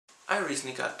I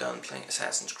recently got done playing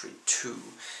Assassin's Creed 2.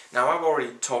 Now, I've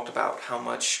already talked about how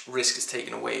much risk is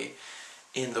taken away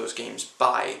in those games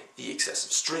by the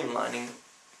excessive streamlining,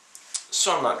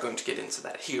 so I'm not going to get into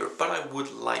that here, but I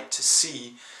would like to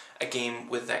see a game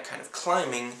with that kind of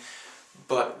climbing,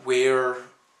 but where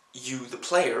you, the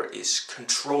player, is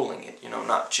controlling it, you know,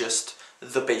 not just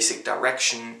the basic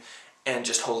direction and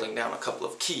just holding down a couple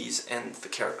of keys and the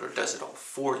character does it all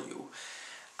for you.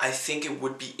 I think it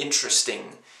would be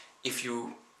interesting if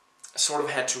you sort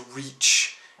of had to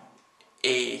reach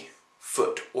a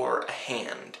foot or a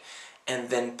hand and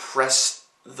then press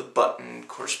the button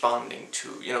corresponding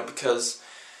to, you know, because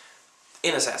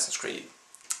in Assassin's Creed,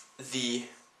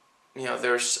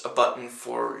 there's a button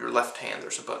for your left hand,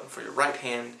 there's a button for your right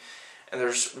hand, and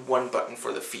there's one button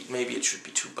for the feet. Maybe it should be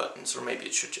two buttons, or maybe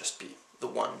it should just be the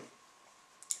one.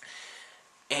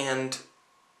 And,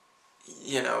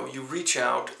 you know, you reach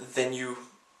out, then you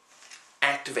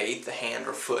activate the hand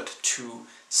or foot to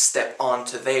step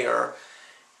onto there,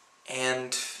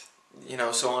 and, you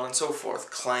know, so on and so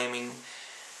forth, climbing.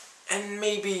 And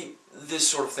maybe this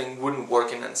sort of thing wouldn't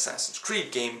work in an Assassin's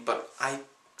Creed game, but I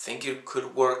think it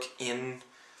could work in,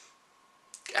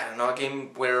 I don't know, a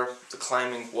game where the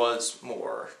climbing was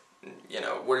more, you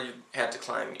know, where you had to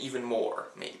climb even more,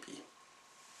 maybe.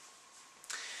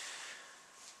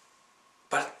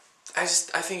 But I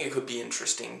think it could be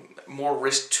interesting, more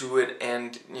risk to it,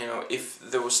 and, you know, if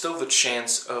there was still the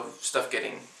chance of stuff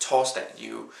getting tossed at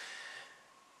you,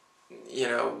 you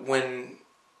know, when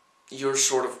you're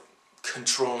sort of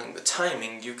controlling the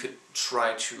timing, you could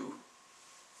try to,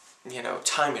 you know,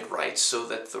 time it right so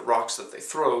that the rocks that they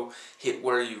throw hit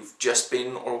where you've just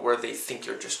been or where they think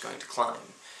you're just going to climb.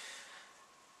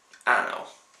 I don't know.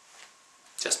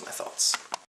 Just my thoughts.